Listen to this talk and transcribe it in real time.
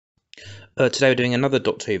Today we're doing another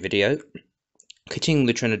Doctor Who video, continuing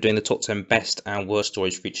the trend of doing the top 10 best and worst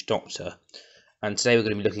stories for each Doctor. And today we're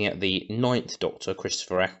going to be looking at the 9th Doctor,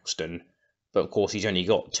 Christopher Eccleston, but of course he's only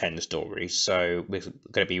got 10 stories, so we're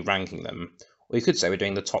going to be ranking them. Or you could say we're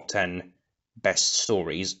doing the top 10 best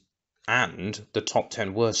stories and the top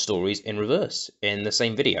 10 worst stories in reverse in the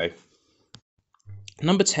same video.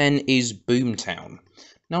 Number 10 is Boomtown.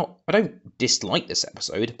 Now, I don't dislike this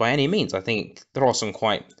episode by any means. I think there are some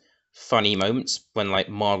quite funny moments when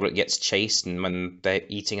Margaret gets chased and when they're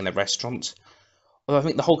eating in the restaurant. Although I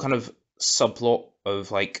think the whole kind of subplot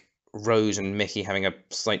of Rose and Mickey having a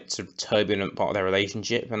slight sort of turbulent part of their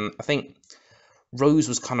relationship, and I think Rose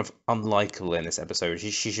was kind of unlikable in this episode.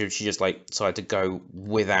 She just decided to go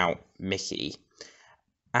without Mickey,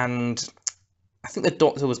 and I think the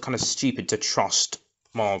Doctor was kind of stupid to trust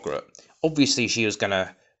Margaret. Obviously, she was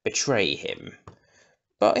gonna betray him.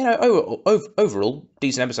 But, overall,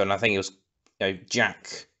 decent episode, and I think it was,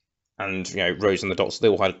 Jack and, Rose and the Doctor, they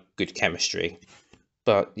all had good chemistry.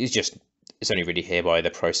 But it's only really here by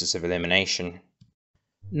the process of elimination.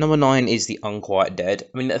 Number 9 is The Unquiet Dead.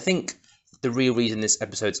 I mean, I think the real reason this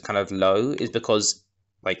episode's kind of low is because,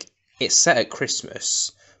 it's set at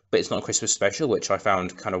Christmas, but it's not a Christmas special, which I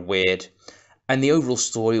found kind of weird. And the overall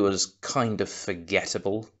story was kind of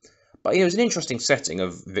forgettable. But, it was an interesting setting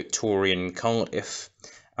of Victorian Cardiff.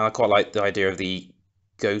 And I quite like the idea of the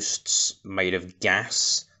ghosts made of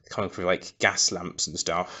gas, coming through gas lamps and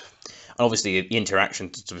stuff. And obviously the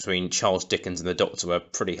interactions between Charles Dickens and the Doctor were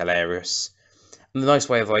pretty hilarious. And the nice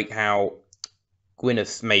way of how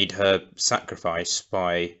Gwyneth made her sacrifice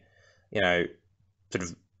by, sort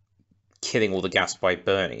of killing all the gas by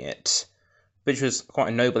burning it, which was quite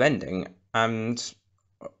a noble ending. And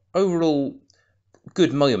overall,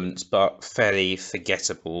 good moments, but fairly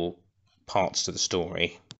forgettable parts to the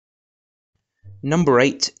story. Number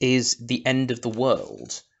 8 is The End of the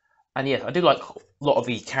World. And yeah, I do like a lot of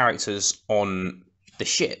the characters on the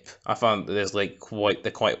ship. I found that there's they're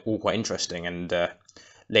all quite interesting, and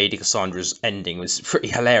Lady Cassandra's ending was pretty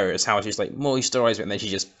hilarious, how she's moisturised it and then she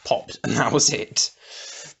just popped and that was it.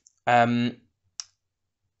 But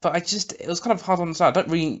it was kind of hard to understand. I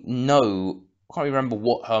don't really know, I can't remember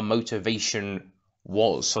what her motivation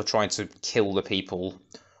was for trying to kill the people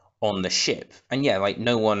on the ship. And yeah,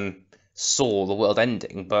 no one saw the world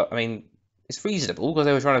ending, but I mean, it's reasonable because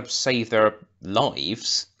they were trying to save their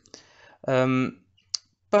lives.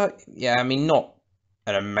 But yeah, I mean, not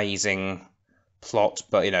an amazing plot,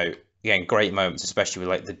 but again, great moments, especially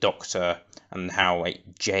with the Doctor and how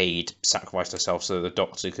Jade sacrificed herself so the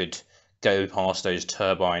Doctor could go past those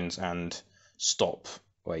turbines and stop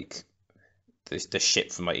the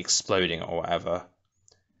ship from exploding or whatever.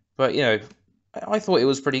 But I thought it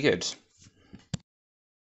was pretty good.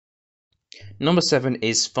 Number 7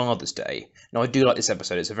 is Father's Day. Now, I do like this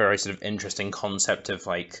episode. It's a very sort of interesting concept of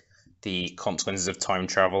the consequences of time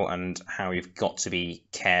travel and how you've got to be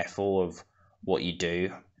careful of what you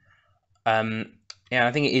do. Yeah,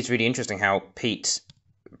 I think it is really interesting how Pete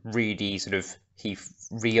really he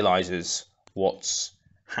realizes what's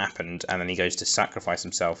happened, and then he goes to sacrifice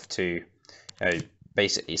himself to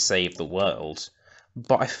basically save the world.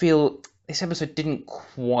 But I feel this episode didn't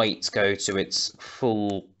quite go to its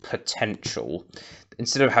full potential.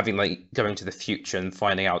 Instead of having going to the future and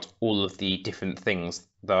finding out all of the different things,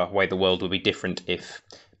 the way the world would be different if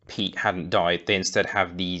Pete hadn't died, they instead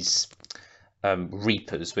have these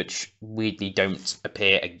Reapers, which weirdly don't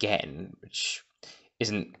appear again, which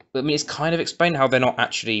isn't. I mean, it's kind of explained how they're not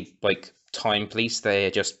actually time police;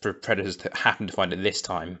 they're just predators that happen to find it this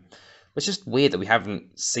time. It's just weird that we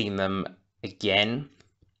haven't seen them again.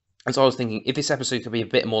 And so I was thinking, if this episode could be a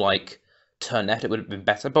bit more Turnet, it would have been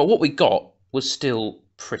better. But what we got was still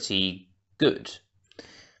pretty good.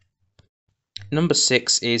 Number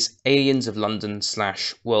 6 is Aliens of London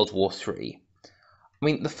 / World War III. I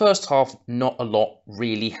mean, the first half, not a lot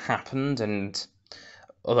really happened, and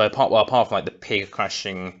although apart from the pig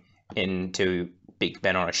crashing into Big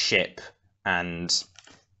Ben on a ship, and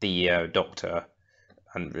the Doctor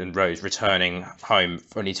and Rose returning home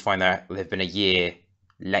only to find out they've been a year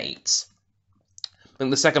late. I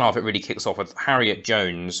think the second half, it really kicks off with Harriet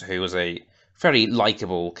Jones, who was a fairly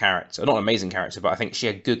likeable character, not an amazing character, but I think she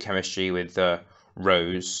had good chemistry with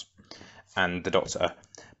Rose and the Doctor.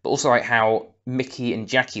 But also how Mickey and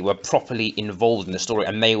Jackie were properly involved in the story,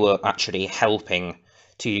 and they were actually helping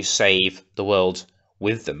to save the world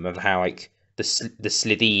with them, and how the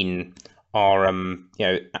Slitheen are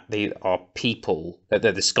they are people that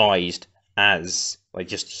they're disguised as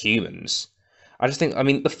just humans. I just think, I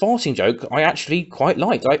mean, the farting joke I actually quite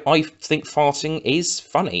liked. I think farting is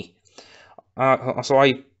funny. So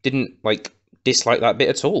I didn't like dislike that bit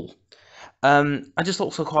at all. I just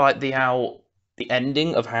also quite like the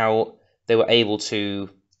ending of how they were able to,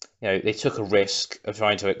 they took a risk of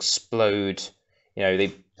trying to explode.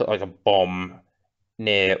 They put like a bomb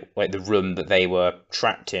near like the room that they were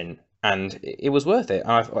trapped in, and it was worth it.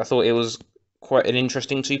 I thought it was quite an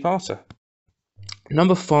interesting two-parter.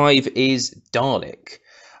 Number five is Dalek,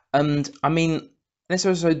 and I mean, in this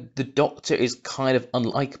episode, the Doctor is kind of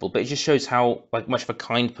unlikable, but it just shows how like much of a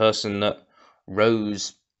kind person that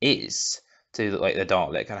Rose is to like the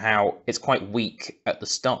Dalek, and how it's quite weak at the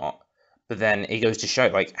start, but then it goes to show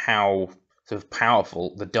like how sort of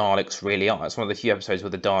powerful the Daleks really are. It's one of the few episodes where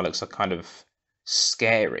the Daleks are kind of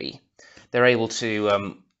scary. They're able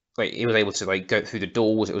to like it was able to like go through the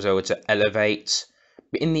doors. It was able to elevate,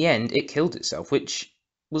 but in the end, it killed itself, which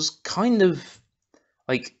was kind of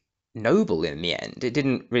like noble in the end. It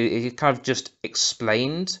didn't really. It kind of just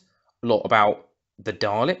explained a lot about the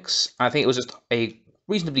Daleks. I think it was just a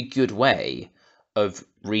reasonably good way of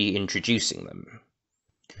reintroducing them.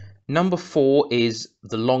 Number four is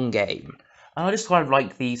The Long Game. And I just kind of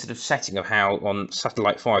like the sort of setting of how on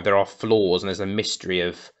Satellite 5 there are floors and there's a mystery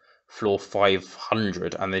of floor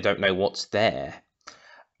 500 and they don't know what's there.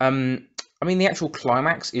 I mean, the actual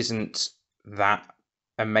climax isn't that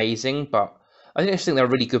amazing, but I just think there are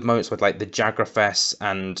really good moments with like the Jagrafess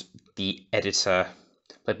and the editor,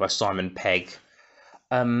 played by Simon Pegg.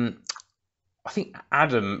 I think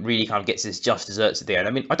Adam really kind of gets his just desserts at the end.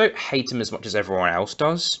 I mean, I don't hate him as much as everyone else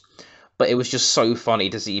does, but it was just so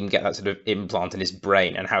funny to see him get that sort of implant in his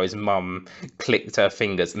brain and how his mum clicked her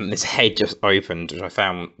fingers and his head just opened, which I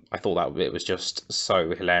thought that bit was just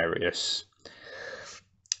so hilarious.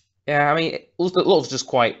 Yeah, I mean, a lot of just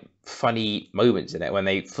quite funny moments in it when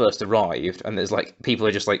they first arrived, and there's like people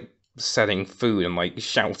are just like selling food and like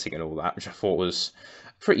shouting and all that, which I thought was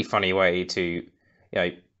a pretty funny way to,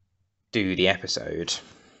 do the episode.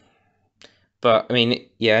 But I mean,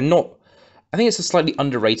 yeah, not. I think it's a slightly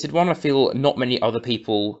underrated one. I feel not many other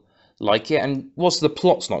people like it, and whilst the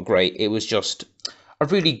plot's not great, it was just a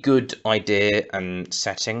really good idea and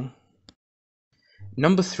setting.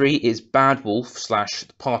 Number three is Bad Wolf slash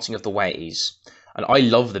Parting of the Ways, and I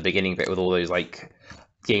love the beginning bit with all those like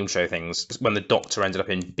game show things when the Doctor ended up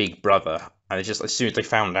in Big Brother, and it just as soon as they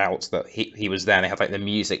found out that he was there, and they had like the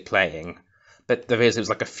music playing, but there is it was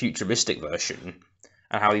like a futuristic version,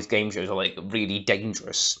 and how these game shows are like really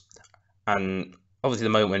dangerous. And obviously,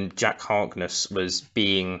 the moment when Jack Harkness was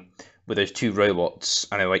being with those two robots,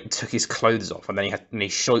 and they like took his clothes off, and then he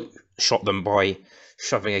shot them by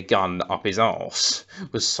shoving a gun up his arse,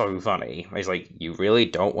 was so funny. He's like, you really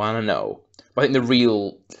don't want to know. But I think the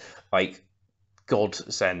real like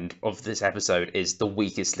godsend of this episode is the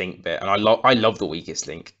weakest link bit, and I love the weakest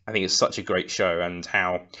link. I think it's such a great show, and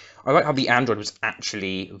how I like how the android was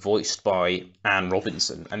actually voiced by Anne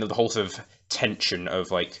Robinson, and the whole sort of tension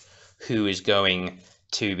of like who is going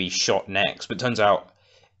to be shot next. But it turns out,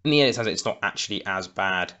 in the end, it turns out it's not actually as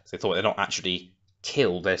bad as they thought. They're not actually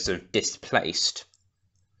killed; they're sort of displaced.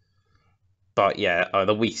 But yeah,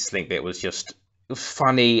 the weakest link bit was just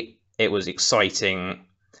funny. It was exciting.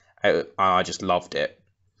 I just loved it.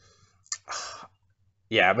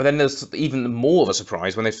 Yeah, but then there's even more of a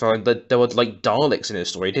surprise when they found that there were like Daleks in the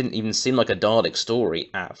story. It didn't even seem like a Dalek story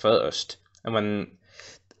at first, and when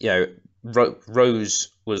Rose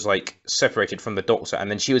was like separated from the Doctor,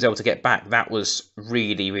 and then she was able to get back. That was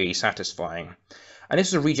really, really satisfying. And this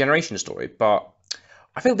is a regeneration story, but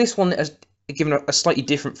I feel this one has given a slightly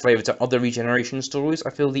different flavour to other regeneration stories. I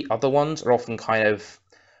feel the other ones are often kind of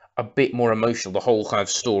a bit more emotional. The whole kind of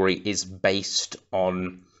story is based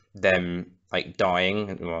on them like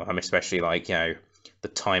dying. Well, I'm especially like the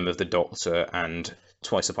Time of the Doctor and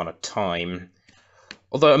Twice Upon a Time.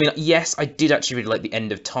 Although, I mean, yes, I did actually really like the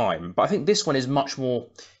End of Time, but I think this one is much more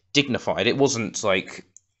dignified. It wasn't like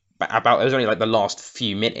it was only like the last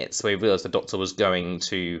few minutes where we realised the Doctor was going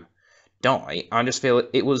to die. I just feel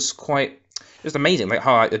it was quite just amazing. Like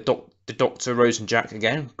how like, the Doctor, Rose and Jack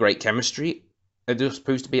again, great chemistry. It was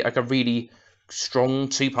supposed to be like a really strong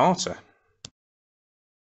two-parter.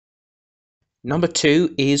 Number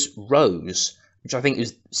two is Rose, which I think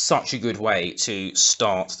is such a good way to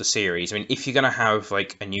start the series. I mean, if you're going to have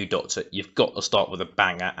like a new Doctor, you've got to start with a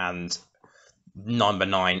banger, and number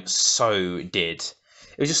nine so did.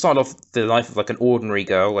 It was just start off the life of like an ordinary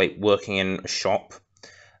girl, like working in a shop,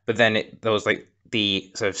 but then there was like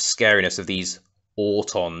the sort of scariness of these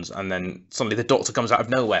Autons, and then suddenly the Doctor comes out of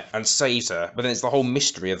nowhere and saves her. But then it's the whole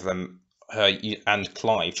mystery of them, her and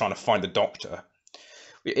Clive trying to find the Doctor.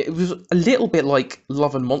 It was a little bit like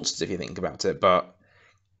Love and Monsters if you think about it, but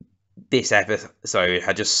this episode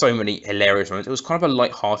had just so many hilarious moments. It was kind of a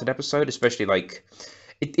light-hearted episode, especially like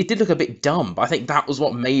it did look a bit dumb, but I think that was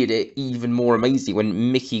what made it even more amazing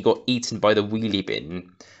when Mickey got eaten by the wheelie bin,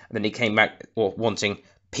 and then he came back wanting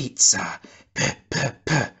pizza,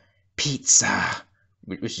 pizza,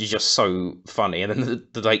 which is just so funny. And then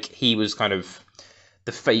like he was kind of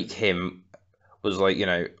the fake him was like, you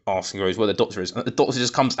know, asking Rose where the doctor is, and the doctor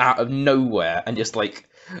just comes out of nowhere and just like,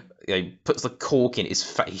 you know, puts the cork in his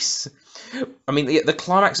face. I mean, the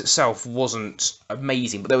climax itself wasn't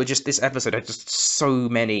amazing, but there were just, this episode had just so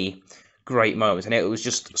many great moments, and it was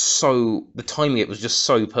just so, the timing, it was just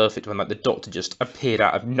so perfect when like the doctor just appeared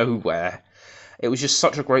out of nowhere. It was just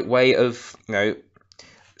such a great way of, you know,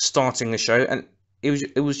 starting the show, and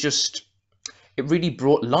it was just, it really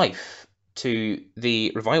brought life to the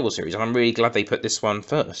revival series, and I'm really glad they put this one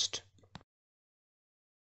first.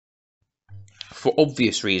 For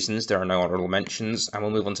obvious reasons, there are no honourable mentions, and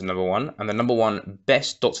we'll move on to number one. And the number one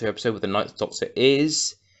best Doctor Who episode with the Ninth Doctor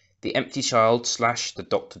is The Empty Child / The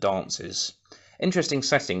Doctor Dances. Interesting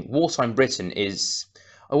setting. Wartime Britain is,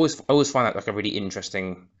 I always find that like a really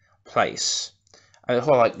interesting place. And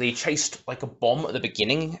like they chased like a bomb at the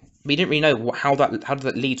beginning, but you didn't really know how did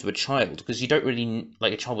that lead to a child, because you don't really,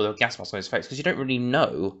 like a child with a gas mask on his face, because you don't really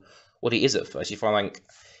know what he is at first. You find like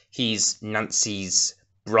he's Nancy's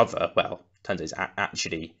brother. Well, turns out he's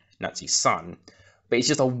actually Nancy's son, but it's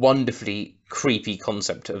just a wonderfully creepy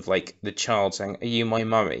concept of like the child saying, "Are you my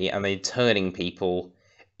mummy?" and then turning people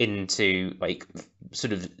into like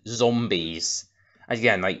sort of zombies.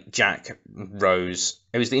 Again, like Jack, Rose,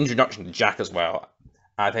 it was the introduction to Jack as well.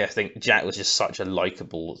 I think Jack was just such a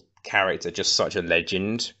likable character, just such a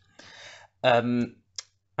legend. And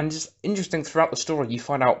just interesting throughout the story, you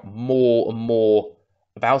find out more and more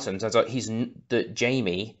about him. Turns out that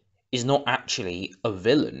Jamie is not actually a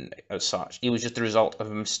villain as such. He was just the result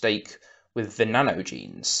of a mistake with the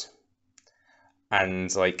nanogenes.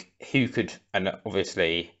 And like who could, and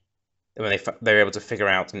obviously when they were able to figure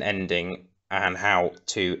out an ending and how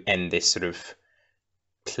to end this sort of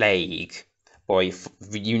plague by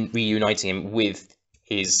reuniting him with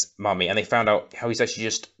his mummy, and they found out how he's actually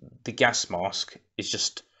just, the gas mask is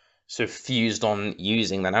just sort of fused on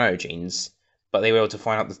using the nanogenes, but they were able to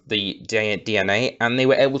find out the DNA, and they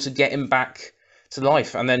were able to get him back to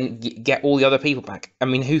life, and then get all the other people back. I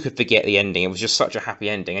mean, who could forget the ending? It was just such a happy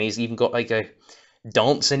ending, and he's even got like a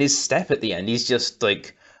dance in his step at the end. He's just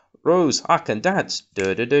like, Rose, I can dance.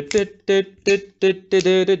 Yeah.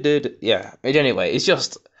 Anyway, it's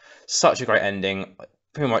just such a great ending,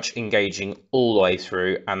 pretty much engaging all the way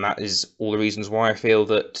through, and that is all the reasons why I feel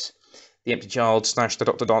that The Empty Child / The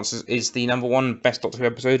Doctor Dances is the number one best Doctor Who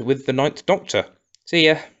episode with the Ninth Doctor. See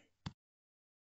ya.